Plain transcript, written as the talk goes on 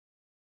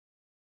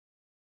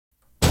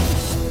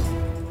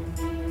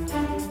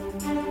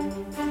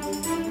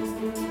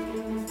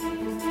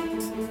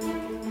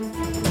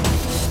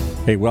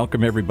Hey,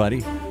 welcome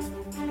everybody.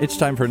 It's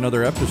time for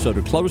another episode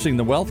of Closing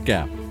the Wealth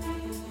Gap.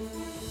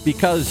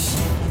 Because,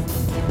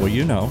 well,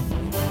 you know,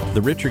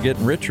 the rich are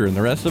getting richer and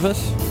the rest of us.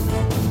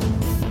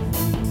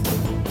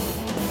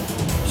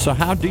 So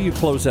how do you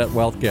close that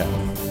wealth gap?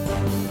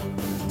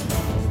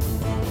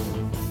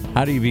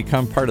 How do you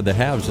become part of the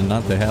haves and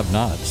not the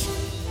have-nots?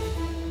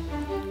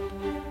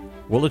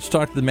 Well, let's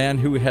talk to the man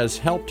who has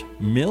helped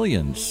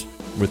millions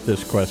with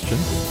this question.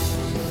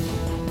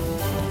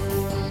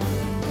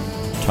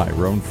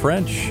 Tyrone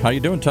French. How you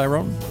doing,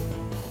 Tyrone?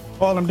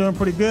 Paul, I'm doing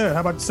pretty good.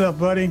 How about yourself,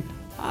 buddy?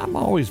 I'm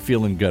always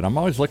feeling good. I'm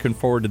always looking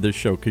forward to this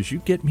show because you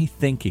get me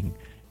thinking.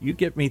 You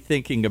get me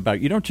thinking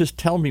about, you don't just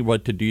tell me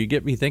what to do. You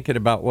get me thinking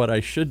about what I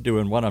should do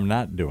and what I'm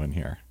not doing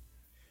here.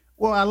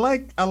 Well, I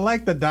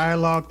like the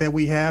dialogue that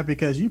we have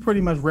because you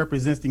pretty much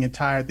represent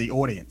the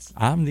audience.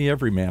 I'm the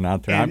everyman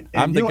out there. And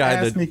I'm the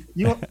guy that...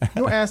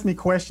 You'll ask me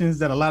questions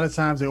that a lot of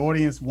times the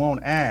audience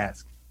won't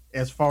ask.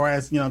 As far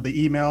as, you know,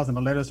 the emails and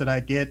the letters that I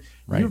get,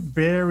 right. You're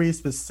very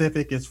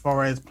specific as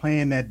far as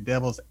playing that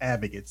devil's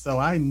advocate. So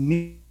I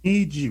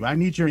need you. I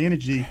need your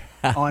energy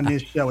on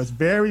this show. It's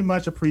very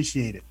much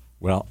appreciated.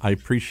 Well, I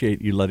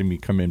appreciate you letting me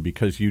come in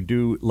because you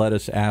do let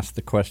us ask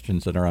the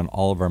questions that are on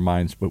all of our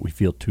minds, but we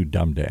feel too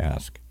dumb to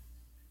ask.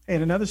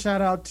 And another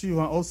shout out to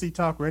OC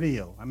Talk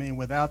Radio. I mean,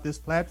 without this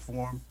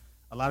platform,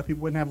 a lot of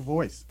people wouldn't have a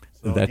voice.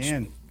 So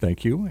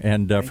thank you.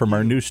 And from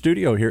our new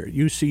studio here at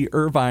UC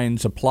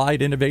Irvine's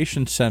Applied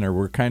Innovation Center,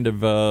 we're kind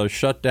of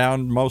shut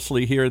down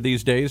mostly here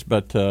these days,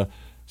 but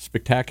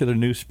spectacular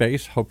new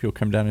space. Hope you'll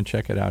come down and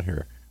check it out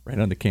here, right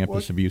on the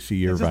campus of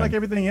UC Irvine. It's just like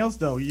everything else,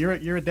 though.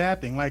 You're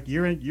adapting. Like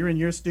you're in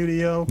your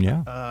studio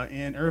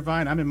in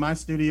Irvine. I'm in my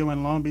studio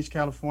in Long Beach,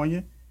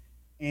 California.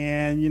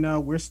 And, you know,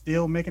 we're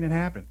still making it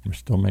happen. We're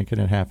still making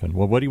it happen.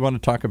 Well, what do you want to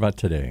talk about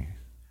today?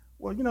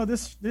 Well, you know,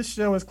 this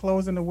show is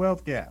Closing the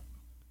Wealth Gap.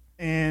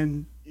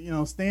 And, you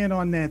know, staying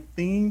on that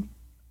theme,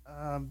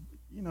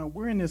 you know,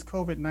 we're in this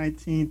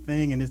COVID-19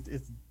 thing, and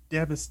it's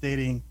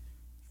devastating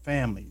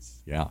families.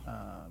 Yeah.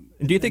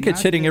 And do you think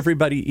it's hitting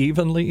everybody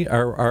evenly?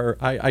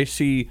 I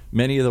see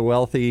many of the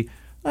wealthy,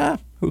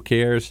 who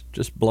cares,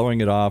 just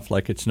blowing it off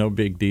like it's no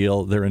big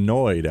deal. They're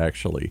annoyed,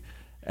 actually.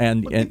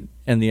 And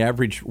the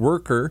average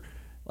worker,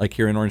 like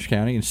here in Orange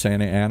County, in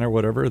Santa Ana,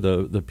 whatever,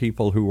 the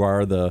people who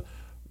are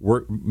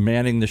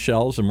manning the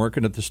shelves and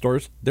working at the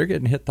stores, they're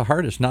getting hit the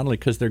hardest, not only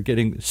because they're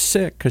getting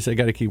sick because they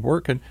got to keep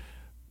working,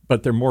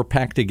 but they're more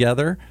packed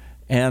together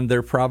and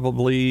they're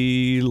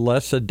probably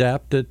less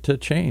adapted to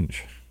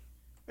change.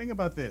 Think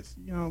about this.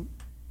 The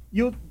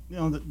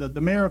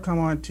mayor will come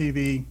on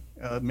TV,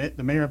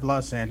 the mayor of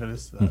Los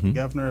Angeles, the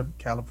governor of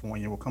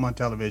California will come on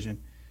television,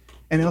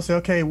 and they'll say,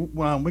 okay,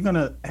 well, we're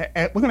gonna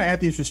add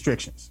these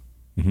restrictions,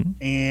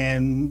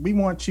 and we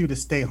want you to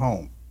stay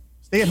home,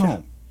 stay at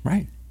home,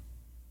 right?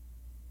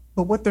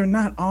 But what they're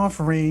not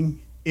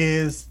offering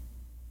is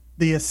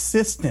the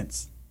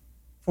assistance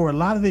for a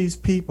lot of these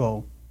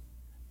people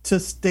to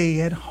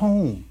stay at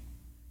home.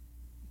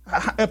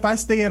 If I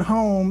stay at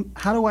home,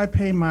 how do I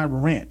pay my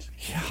rent?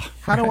 Yeah,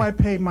 how do I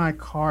pay my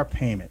car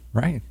payment?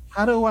 Right.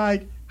 How do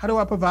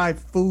I provide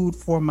food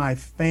for my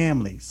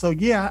family? So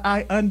yeah,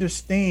 I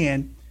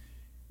understand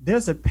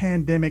there's a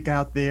pandemic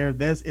out there.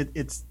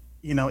 It's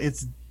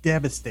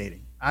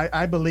devastating.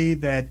 I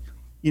believe that,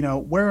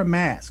 wear a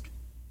mask.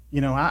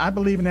 I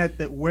believe in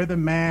that wear the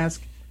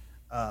mask.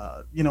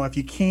 If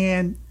you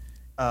can,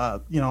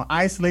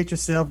 isolate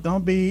yourself.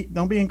 Don't be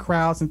in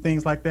crowds and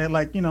things like that.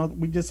 Like,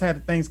 we just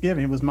had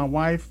Thanksgiving. It was my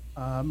wife,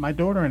 my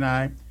daughter, and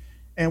I,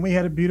 and we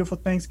had a beautiful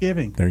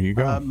Thanksgiving. There you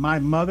go. My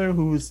mother,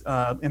 who's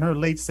in her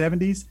late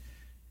 70s,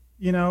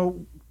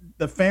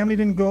 the family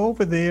didn't go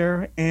over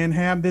there and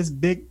have this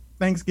big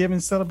Thanksgiving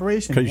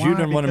celebration. Because you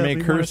didn't want to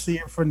make her see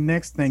her for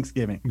next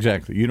Thanksgiving.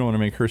 Exactly. You don't want to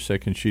make her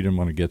sick, and she didn't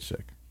want to get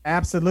sick.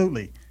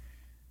 Absolutely.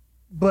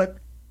 But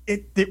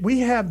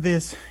we have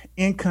this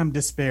income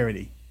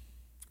disparity.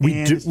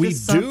 We do.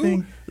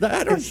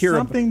 I don't hear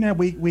something that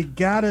we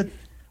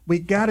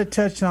gotta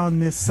touch on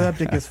this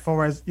subject as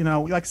far as,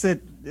 like I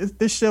said,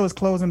 this show is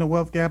Closing the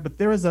Wealth Gap, but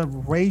there is a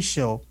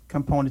racial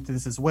component to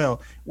this as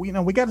well. We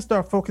got to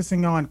start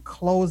focusing on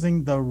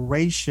closing the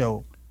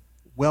racial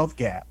wealth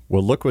gap.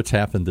 Well, look what's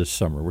happened this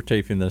summer. We're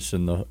taping this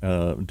in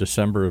the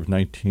December of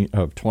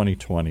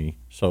 2020.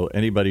 So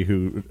anybody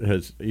who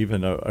has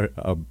even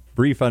a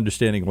brief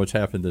understanding of what's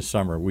happened this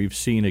summer, we've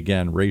seen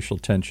again racial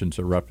tensions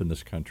erupt in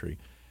this country.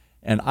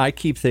 And I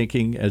keep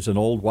thinking, as an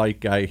old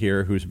white guy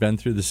here who's been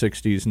through the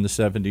 60s and the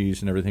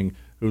 70s and everything,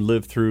 who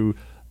lived through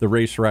the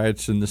race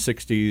riots in the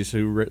 60s,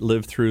 who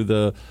lived through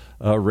the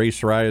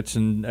race riots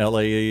in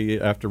L.A.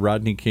 after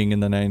Rodney King in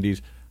the 90s,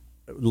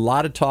 a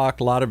lot of talk,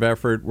 a lot of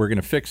effort. We're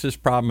going to fix this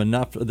problem.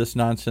 Enough of this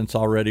nonsense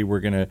already.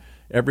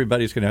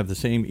 Everybody's going to have the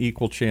same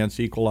equal chance,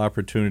 equal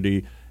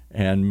opportunity,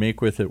 and make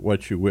with it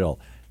what you will.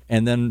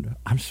 And then,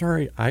 I'm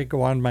sorry, I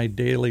go on my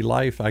daily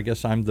life. I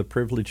guess I'm the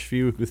privileged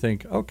few who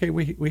think, okay,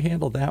 we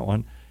handled that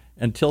one,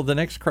 until the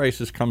next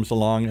crisis comes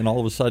along, and all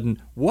of a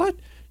sudden, what?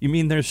 You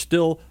mean there's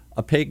still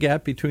a pay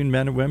gap between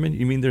men and women?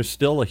 You mean there's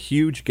still a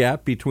huge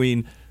gap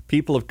between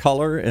people of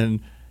color and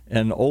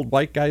and old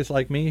white guys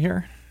like me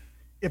here.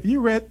 If you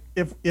read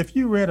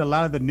a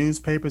lot of the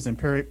newspapers and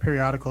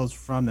periodicals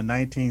from the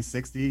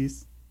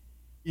 1960s,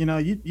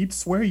 you'd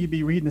swear you'd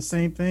be reading the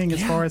same thing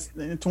as far as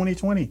in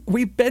 2020.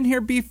 We've been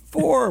here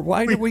before.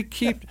 Why do we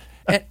keep?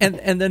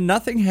 And then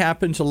nothing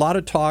happens. A lot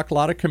of talk, a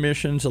lot of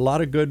commissions, a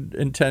lot of good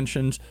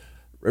intentions.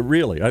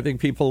 Really, I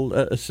think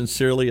people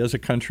sincerely, as a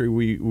country,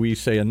 we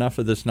say enough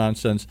of this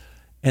nonsense,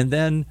 and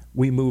then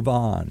we move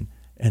on,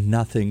 and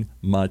nothing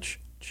much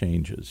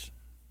changes.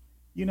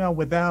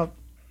 Without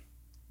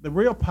the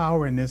real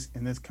power in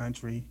this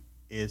country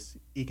is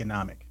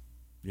economic.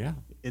 Yeah,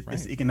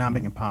 it's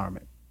economic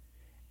empowerment.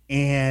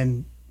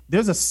 And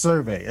there's a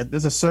survey.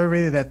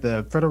 That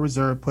the Federal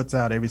Reserve puts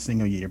out every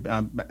single year.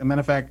 Matter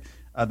of fact,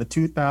 the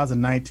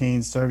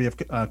 2019 Survey of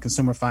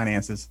Consumer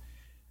Finances,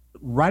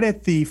 right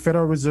at the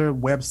Federal Reserve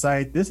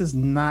website. This is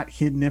not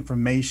hidden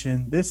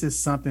information. This is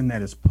something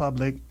that is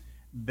public,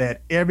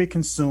 that every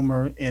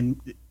consumer,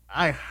 and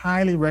I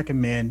highly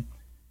recommend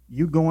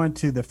you going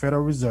to the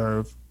Federal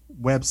Reserve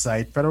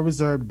website,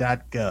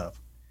 federalreserve.gov.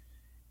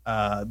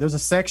 There's a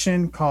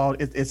section called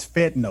it's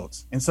Fed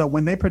Notes. And so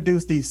when they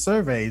produce these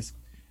surveys,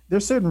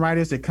 there's certain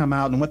writers that come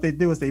out, and what they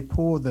do is they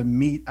pull the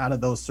meat out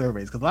of those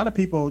surveys. Because a lot of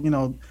people,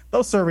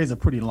 those surveys are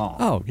pretty long.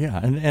 Oh, yeah,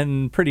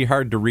 and pretty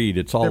hard to read.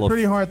 They're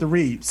pretty hard to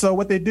read. So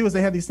what they do is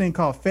they have these things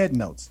called Fed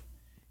Notes.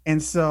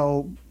 And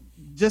so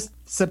just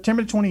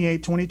September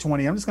 28,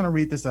 2020, I'm just going to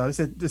read this out. It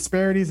said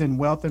disparities in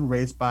wealth and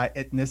race by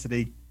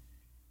ethnicity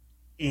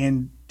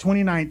in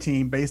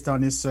 2019 based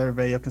on this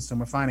survey of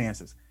consumer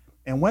finances.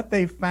 And what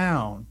they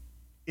found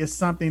is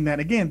something that,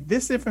 again,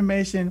 this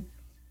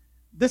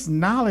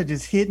knowledge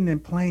is hidden in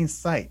plain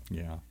sight.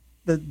 Yeah.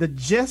 The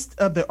gist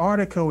of the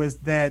article is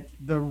that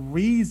the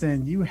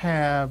reason you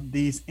have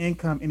these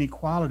income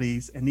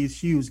inequalities and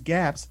these huge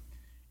gaps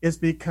is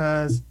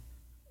because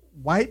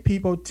white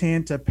people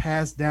tend to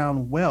pass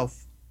down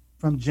wealth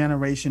from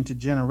generation to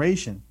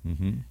generation.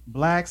 Mm-hmm.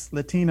 Blacks,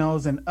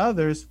 Latinos, and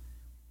others,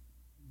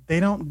 they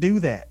don't do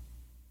that.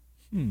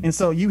 And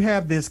so you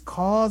have this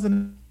cause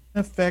and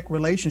effect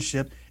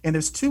relationship, and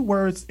there's two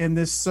words in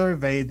this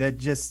survey that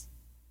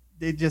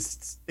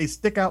they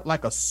stick out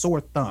like a sore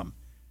thumb.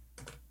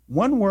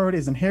 One word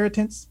is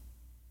inheritance,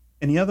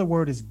 and the other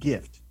word is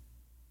gift.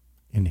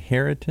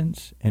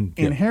 Inheritance and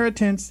gift.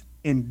 Inheritance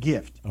and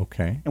gift.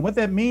 Okay. And what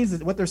that means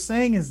is, what they're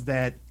saying is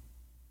that,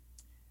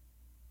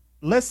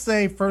 let's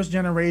say first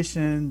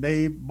generation,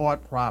 they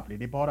bought property,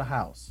 they bought a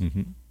house,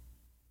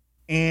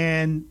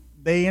 and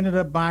they ended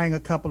up buying a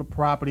couple of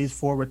properties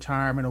for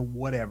retirement or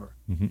whatever.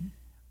 Mm-hmm.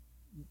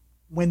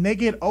 When they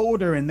get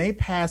older and they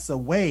pass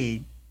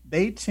away,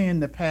 they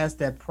tend to pass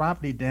that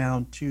property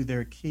down to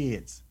their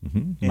kids.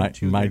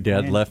 Mm-hmm. My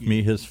dad left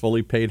me his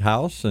fully paid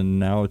house, and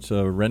now it's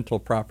a rental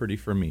property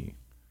for me.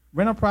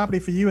 Rental property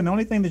for you, and the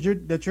only thing that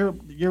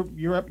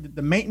you're up,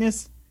 the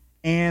maintenance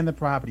and the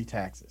property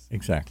taxes.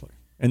 Exactly,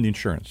 and the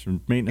insurance,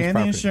 maintenance, and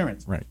property. the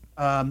insurance. Right.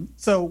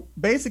 So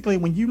basically,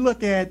 when you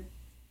look at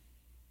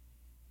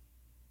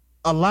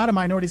a lot of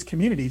minority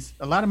communities,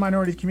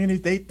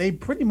 they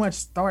pretty much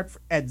start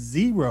at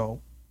zero,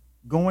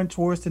 going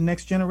towards the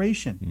next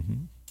generation.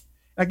 Mm-hmm.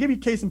 I'll give you a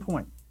case in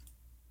point.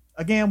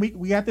 Again,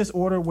 we got this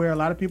order where a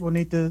lot of people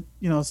need to,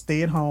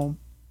 stay at home.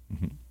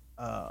 Mm-hmm.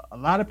 A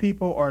lot of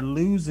people are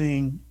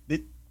losing,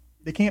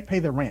 they can't pay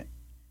the rent.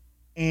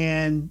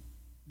 And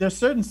there's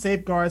certain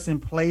safeguards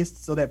in place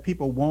so that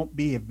people won't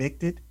be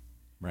evicted.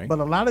 Right. But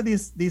a lot of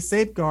these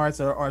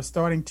safeguards are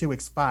starting to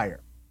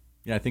expire.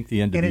 Yeah, I think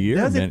the end of the year.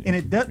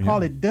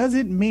 Paul, it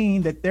doesn't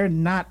mean that they're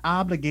not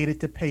obligated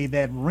to pay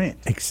that rent.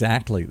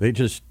 Exactly. They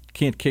just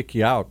can't kick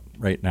you out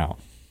right now.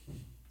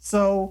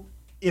 So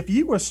if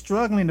you were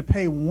struggling to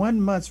pay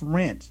 1 month's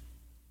rent,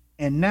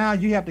 and now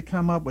you have to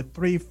come up with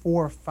 3,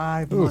 4,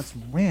 5 months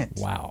rent.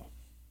 Wow.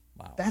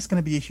 That's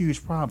going to be a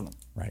huge problem.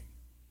 Right.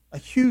 A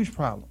huge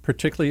problem.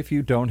 Particularly if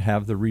you don't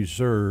have the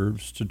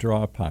reserves to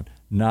draw upon.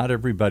 Not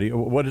everybody. I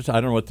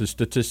don't know what the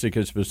statistic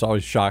is, but it's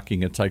always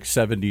shocking. It's like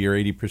 70 or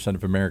 80%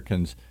 of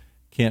Americans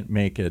can't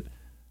make it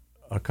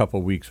a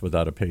couple weeks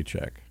without a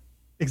paycheck.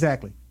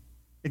 Exactly.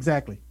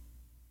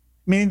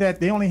 Meaning that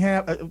they only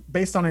have,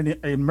 based on an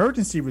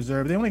emergency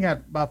reserve, they only got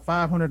about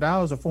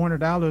 $500 or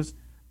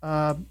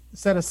 $400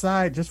 set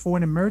aside just for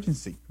an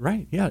emergency.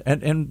 Right, yeah.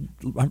 And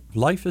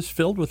life is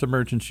filled with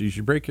emergencies.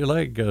 You break your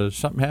leg,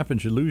 something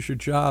happens, you lose your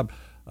job,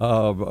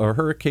 a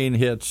hurricane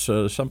hits,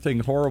 something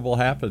horrible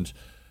happens,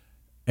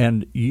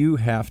 and you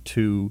have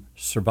to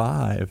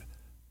survive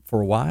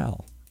for a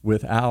while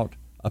without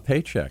a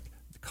paycheck.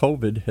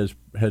 COVID has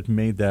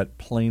made that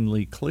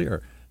plainly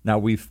clear. Now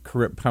we've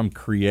become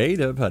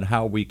creative on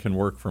how we can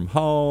work from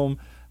home,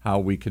 how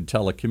we can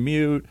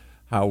telecommute,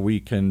 how we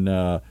can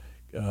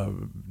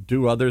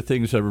do other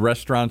things.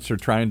 Restaurants are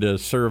trying to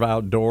serve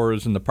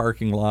outdoors in the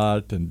parking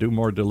lot and do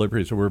more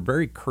deliveries. So we're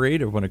very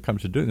creative when it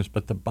comes to doing this.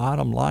 But the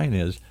bottom line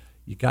is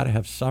you got to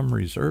have some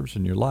reserves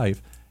in your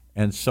life.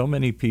 And so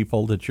many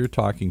people that you're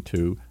talking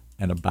to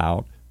and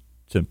about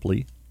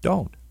simply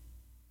don't.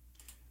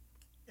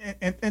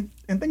 And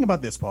think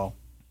about this, Paul.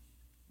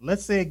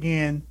 Let's say,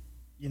 again,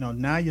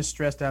 now you're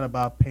stressed out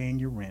about paying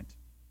your rent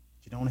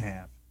that you don't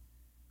have.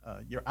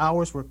 Your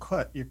hours were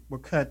cut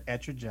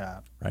at your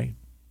job, right?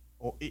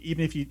 Or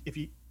even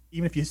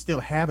if you still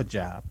have a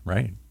job,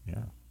 right?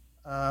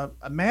 Yeah.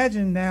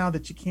 Imagine now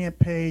that you can't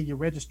pay your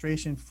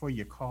registration for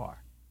your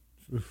car.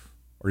 Oof.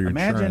 Or your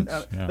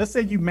insurance. Let's say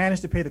you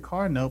manage to pay the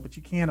car note, but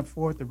you can't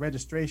afford the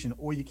registration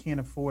or you can't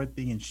afford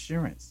the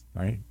insurance.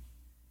 Right.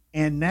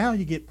 And now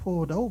you get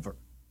pulled over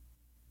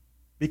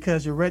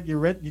because your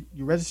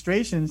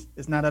registration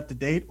is not up to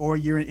date, or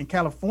you're in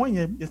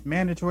California, it's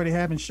mandatory to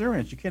have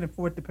insurance. You can't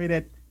afford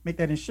to make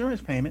that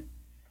insurance payment.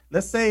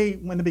 Let's say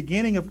when the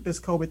beginning of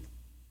this COVID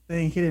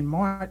thing hit in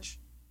March,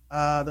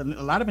 a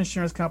lot of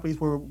insurance companies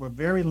were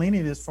very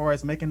lenient as far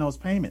as making those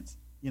payments.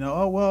 We're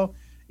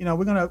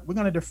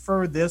gonna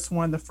defer this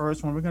one, the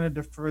first one. We're gonna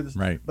defer this,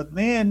 right? But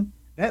then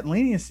that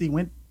leniency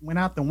went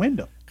out the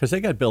window because they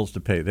got bills to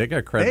pay. They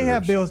got creditors. They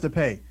have bills to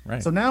pay.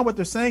 Right. So now what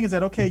they're saying is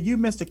that okay, you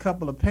missed a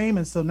couple of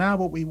payments. So now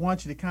what we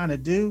want you to kind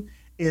of do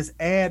is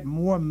add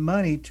more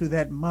money to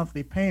that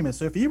monthly payment.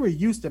 So if you were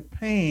used to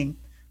paying,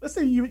 let's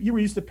say you were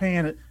used to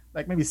paying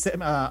like maybe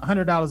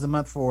 $100 a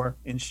month for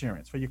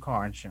insurance, for your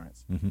car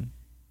insurance. Mm-hmm.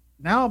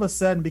 Now, all of a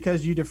sudden,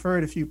 because you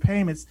deferred a few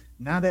payments,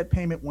 now that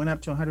payment went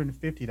up to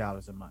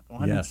 $150 a month,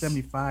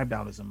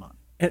 $175 a month.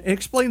 And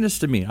explain this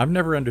to me. I've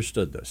never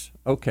understood this.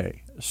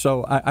 Okay,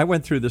 so I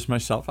went through this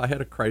myself. I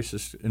had a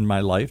crisis in my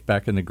life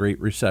back in the Great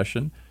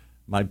Recession.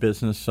 My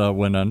business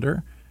went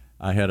under.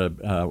 I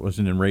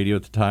wasn't in radio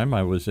at the time.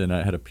 I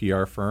had a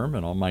PR firm,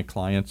 and all my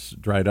clients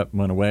dried up and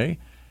went away.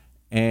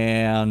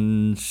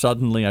 And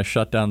suddenly, I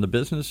shut down the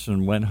business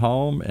and went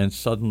home. And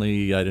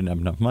suddenly, I didn't have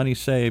enough money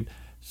saved.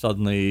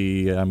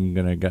 Suddenly, I'm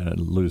going to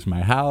lose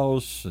my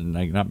house, and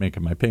I'm not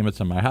making my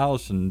payments on my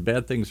house, and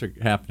bad things are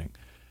happening.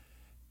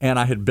 And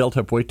I had built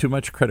up way too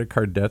much credit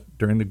card debt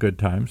during the good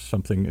times,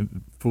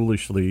 something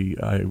foolishly,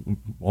 I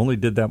only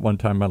did that one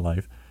time in my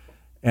life.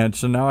 And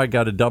so now I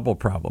got a double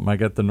problem. I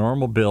got the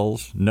normal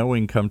bills, no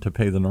income to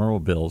pay the normal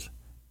bills,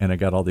 and I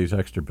got all these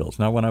extra bills.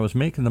 Now, when I was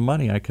making the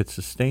money, I could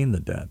sustain the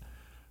debt.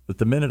 But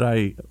the minute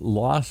I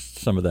lost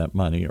some of that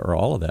money, or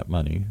all of that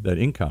money, that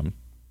income,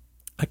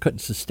 I couldn't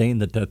sustain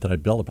the debt that I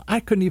built up. I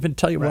couldn't even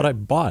tell you what I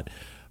bought.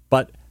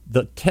 But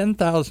the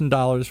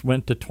 $10,000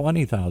 went to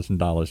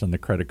 $20,000 on the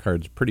credit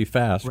cards pretty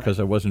fast because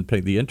I wasn't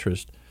paying the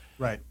interest.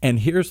 Right. And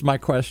here's my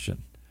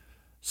question.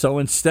 So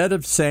instead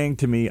of saying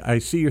to me, I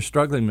see you're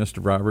struggling, Mr.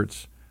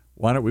 Roberts,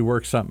 why don't we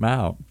work something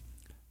out?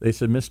 They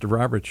said, Mr.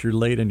 Roberts, you're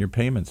late on your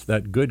payments.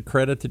 That good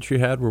credit that you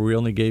had where we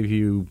only gave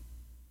you,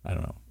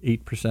 8%,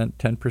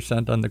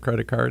 10% on the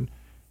credit card,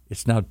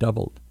 it's now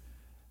doubled.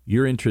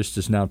 Your interest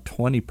is now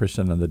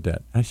 20% on the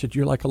debt. I said,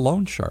 you're like a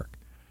loan shark.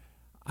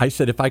 I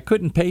said, if I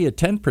couldn't pay you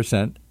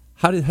 10%,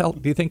 how the hell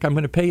do you think I'm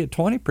going to pay you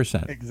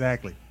 20%?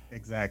 Exactly.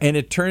 And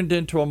it turned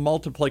into a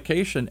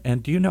multiplication.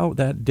 And do you know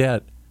that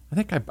debt? I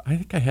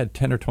think I had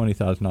 $10,000 or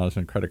 $20,000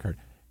 in a credit card.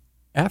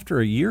 After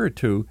a year or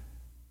two,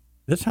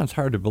 this sounds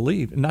hard to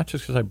believe, and not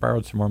just because I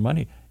borrowed some more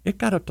money, it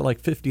got up to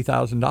like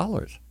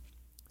 $50,000.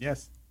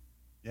 Yes.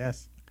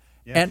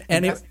 And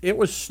it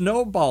was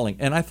snowballing.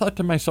 And I thought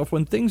to myself,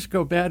 when things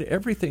go bad,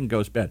 everything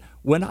goes bad.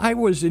 When I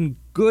was in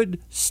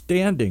good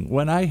standing,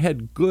 when I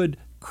had good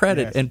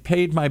credit and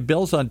paid my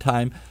bills on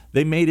time,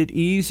 they made it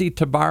easy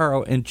to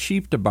borrow and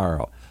cheap to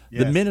borrow.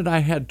 Yes. The minute I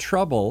had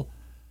trouble,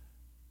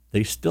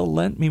 they still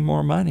lent me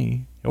more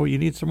money. Oh, you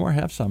need some more?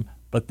 Have some.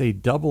 But they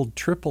doubled,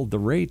 tripled the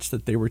rates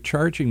that they were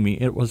charging me.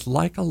 It was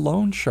like a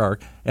loan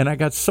shark. And I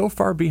got so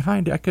far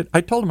behind,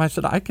 I told them, I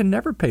said, I can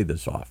never pay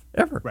this off,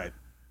 ever. Right.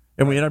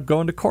 And we ended up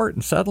going to court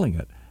and settling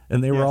it.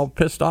 And they were all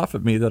pissed off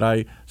at me that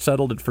I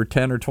settled it for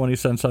 10 or 20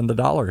 cents on the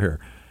dollar here.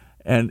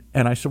 And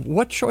I said,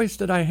 what choice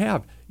did I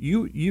have?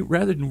 You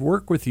rather than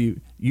work with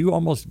you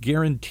almost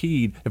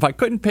guaranteed, if I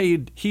couldn't pay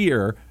it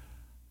here,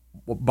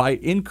 by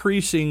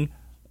increasing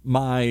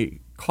my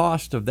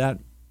cost of that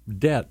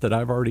debt that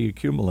I've already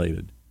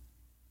accumulated,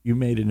 you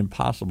made it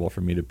impossible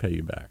for me to pay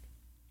you back.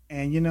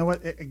 And you know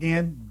what?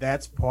 Again,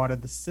 that's part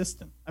of the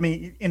system. I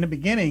mean, in the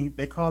beginning,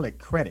 they call it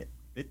credit.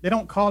 They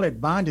don't call it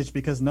bondage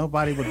because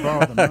nobody would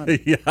borrow the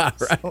money. Yeah,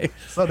 right.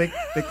 So they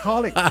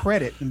call it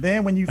credit. And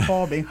then when you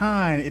fall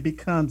behind, it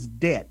becomes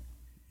debt.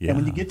 Yeah. And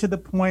when you get to the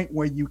point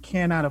where you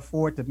cannot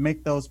afford to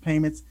make those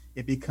payments,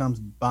 it becomes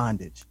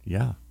bondage.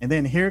 Yeah. And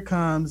then here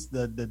comes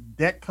the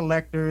debt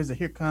collectors, and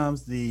here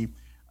comes the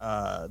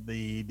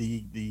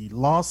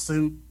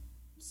lawsuit.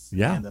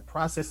 Yeah. And the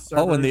process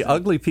servers. Oh, and the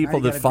ugly people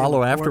that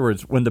follow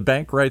afterwards. When the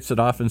bank writes it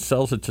off and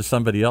sells it to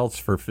somebody else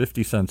for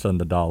 50 cents on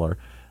the dollar,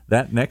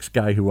 that next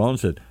guy who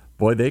owns it,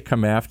 boy, they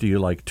come after you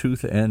like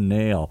tooth and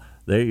nail.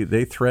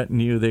 They threaten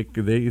you.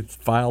 They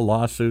file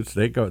lawsuits.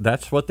 They go.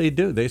 That's what they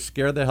do. They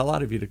scare the hell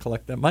out of you to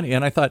collect that money.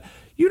 And I thought,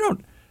 you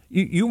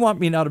want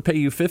me now to pay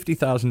you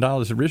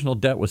 $50,000. The original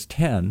debt was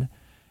 $10,000,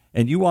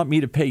 and you want me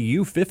to pay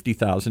you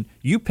 $50,000.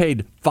 You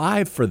paid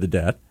 $5,000 for the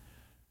debt.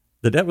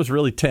 The debt was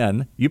really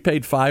 $10,000. You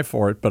paid $5,000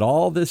 for it, but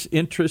all this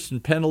interest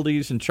and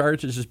penalties and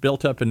charges is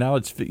built up, and now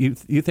it's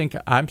you think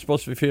I'm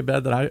supposed to feel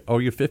bad that I owe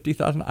you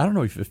 $50,000? I don't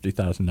owe you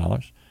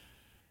 $50,000.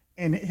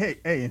 And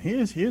and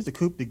here's the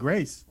coup de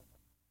grace.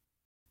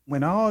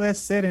 When all that's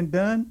said and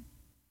done,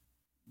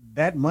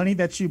 that money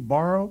that you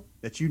borrowed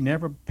that you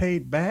never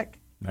paid back,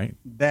 right?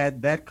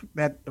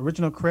 That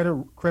original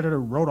creditor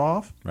wrote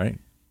off, right?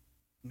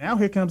 Now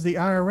here comes the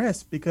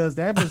IRS because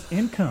that was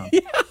income.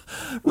 Yeah,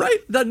 right.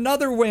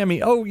 Another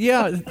whammy. Oh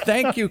yeah,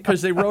 thank you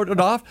because they wrote it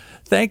off.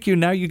 Thank you.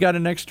 Now you got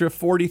an extra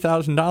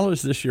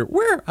 $40,000 this year.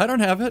 Where? I don't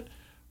have it.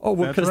 Oh,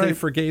 well, because they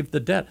forgave the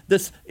debt.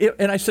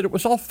 And I said it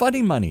was all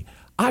funny money.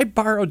 I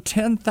borrowed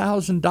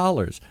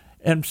 $10,000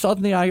 and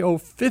suddenly I owe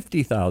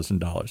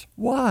 $50,000.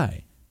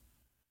 Why?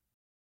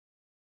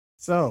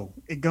 So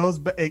it goes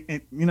back.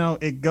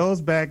 It goes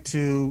back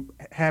to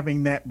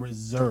having that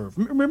reserve.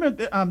 Remember,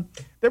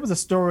 there was a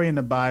story in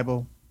the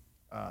Bible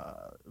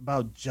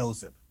about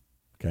Joseph.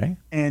 Okay.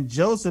 And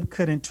Joseph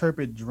could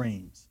interpret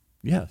dreams.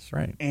 Yes,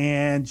 right.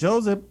 And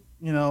Joseph,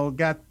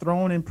 got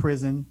thrown in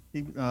prison.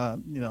 He,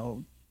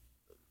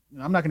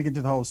 I'm not going to get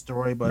into the whole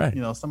story, but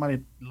right.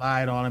 Somebody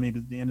lied on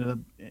him. He ended up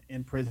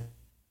in prison.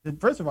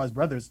 First of all, his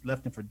brothers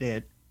left him for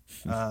dead.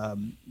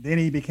 Then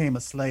he became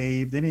a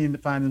slave. Then he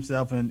found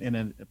himself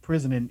in a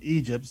prison in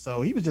Egypt.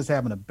 So he was just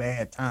having a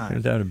bad time. He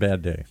was having a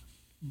bad day.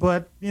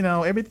 But,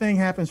 everything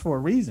happens for a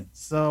reason.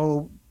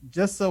 So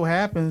just so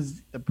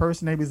happens the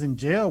person that was in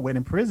jail with,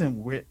 in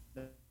prison with,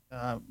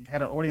 had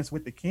an audience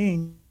with the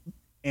king.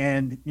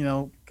 And,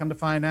 come to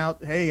find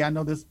out, hey, I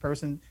know this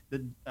person,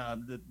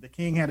 the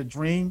king had a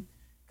dream,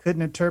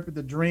 couldn't interpret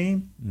the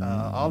dream.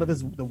 All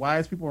of the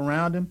wise people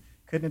around him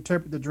couldn't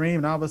interpret the dream.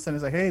 And all of a sudden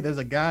it's like, hey, there's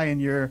a guy in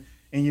your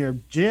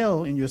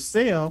jail, in your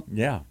cell,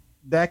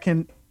 that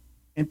can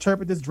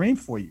interpret this dream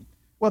for you.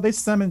 Well, they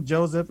summoned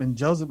Joseph, and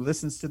Joseph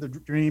listens to the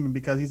dream, and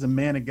because he's a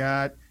man of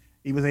God,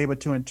 he was able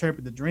to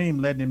interpret the dream,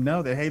 letting him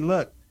know that, hey,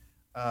 look,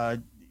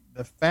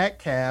 the fat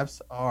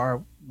calves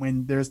are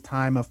when there's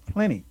time of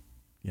plenty.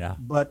 Yeah.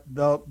 But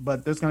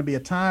there's going to be a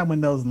time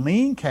when those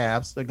lean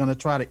calves are going to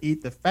try to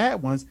eat the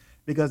fat ones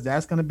because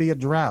that's going to be a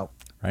drought.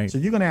 Right. So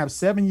you're going to have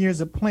 7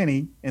 years of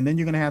plenty, and then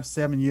you're going to have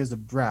 7 years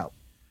of drought.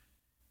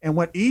 And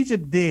what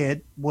Egypt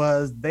did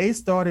was they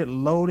started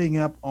loading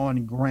up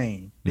on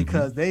grain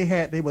because they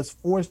was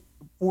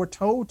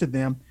foretold to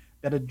them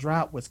that a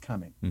drought was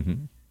coming.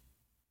 Mm-hmm.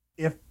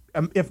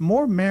 If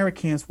more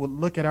Americans would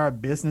look at our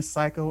business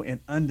cycle and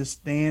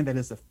understand that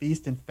it's a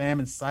feast and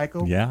famine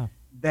cycle,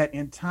 that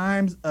in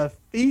times of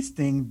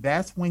feasting,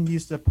 that's when you're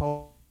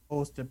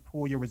supposed to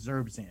pull your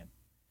reserves in.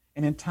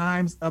 And in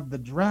times of the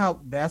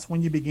drought, that's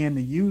when you begin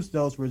to use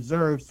those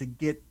reserves to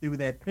get through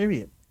that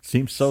period.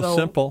 Seems so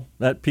simple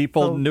that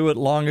people knew it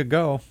long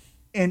ago.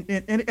 And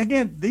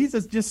again, these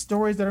are just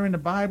stories that are in the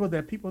Bible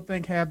that people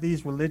think have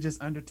these religious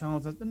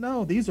undertones.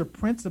 No, these are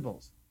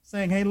principles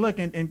saying, hey, look,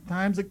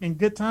 in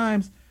good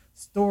times,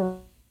 store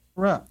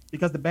up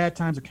because the bad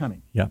times are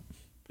coming. Yeah.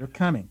 They're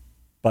coming.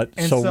 But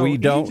so we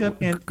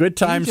don't, good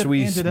times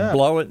we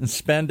blow it and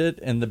spend it,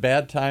 and the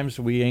bad times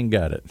we ain't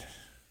got it.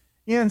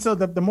 Yeah, and so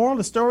the moral of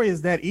the story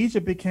is that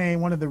Egypt became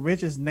one of the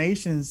richest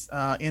nations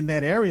in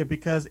that area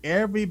because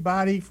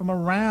everybody from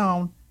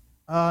around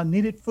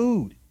needed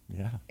food.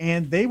 Yeah.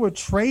 And they were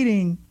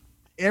trading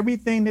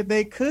everything that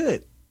they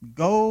could,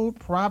 gold,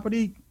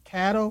 property,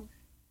 cattle,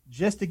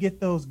 just to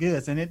get those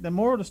goods. And the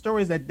moral of the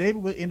story is that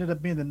David ended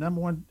up being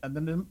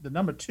the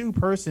number two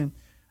person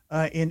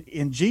in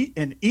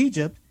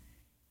Egypt.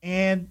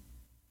 And,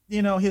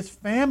 his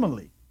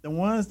family, the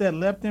ones that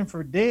left him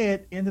for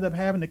dead, ended up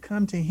having to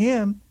come to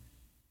him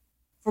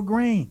for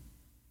grain.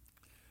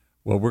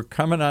 Well, we're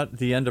coming at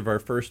the end of our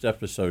first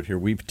episode here.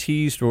 We've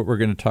teased what we're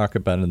going to talk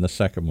about in the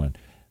second one.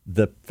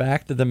 The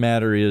fact of the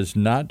matter is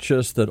not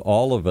just that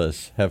all of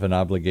us have an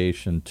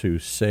obligation to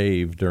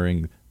save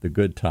during the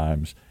good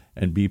times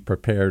and be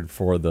prepared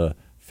for the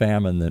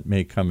famine that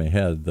may come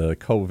ahead, the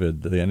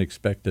COVID, the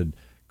unexpected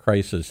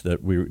crisis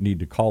that we need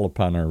to call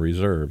upon our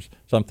reserves,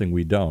 something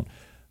we don't.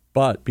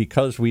 But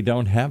because we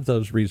don't have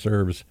those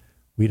reserves,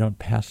 we don't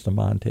pass them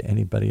on to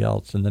anybody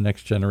else, and the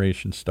next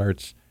generation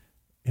starts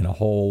in a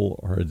hole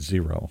or at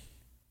zero.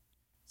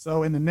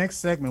 So in the next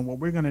segment, what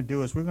we're going to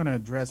do is we're going to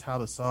address how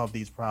to solve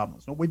these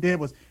problems. What we did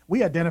was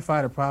we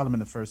identified a problem in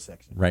the first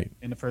section. Right.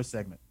 In the first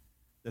segment.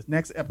 This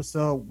next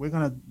episode, we're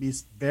going to be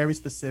very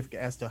specific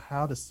as to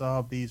how to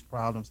solve these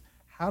problems,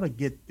 how to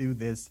get through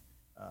this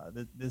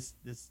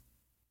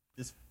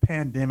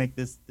pandemic,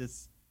 this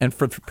and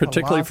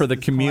particularly for the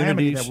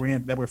communities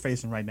that we're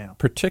facing right now.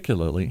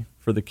 Particularly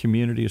for the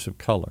communities of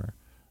color,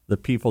 the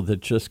people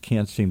that just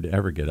can't seem to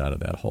ever get out of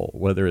that hole,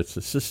 whether it's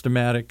a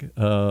systematic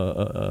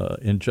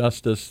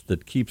injustice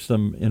that keeps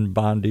them in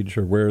bondage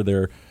or where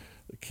they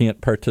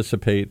can't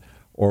participate,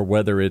 or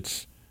whether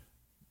it's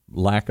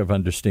lack of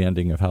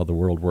understanding of how the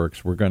world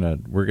works. We're gonna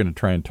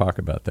try and talk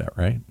about that,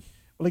 right?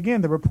 Well,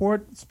 again, the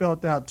report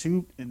spelled out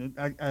two, and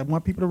I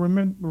want people to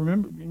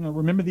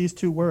remember these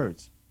two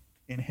words: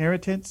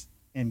 inheritance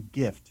and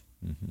gift,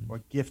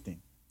 or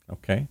gifting.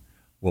 Okay.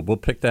 Well, we'll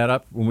pick that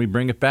up when we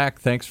bring it back.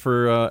 Thanks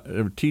for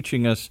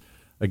teaching us.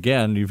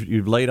 Again,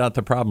 you've laid out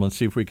the problem. Let's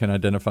see if we can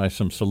identify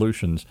some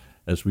solutions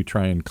as we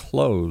try and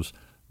close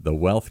the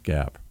wealth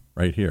gap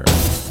right here.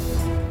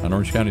 on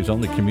Orange County's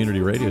only community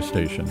radio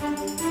station,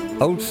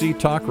 OC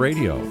Talk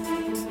Radio.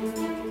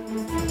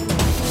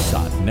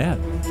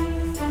 .net.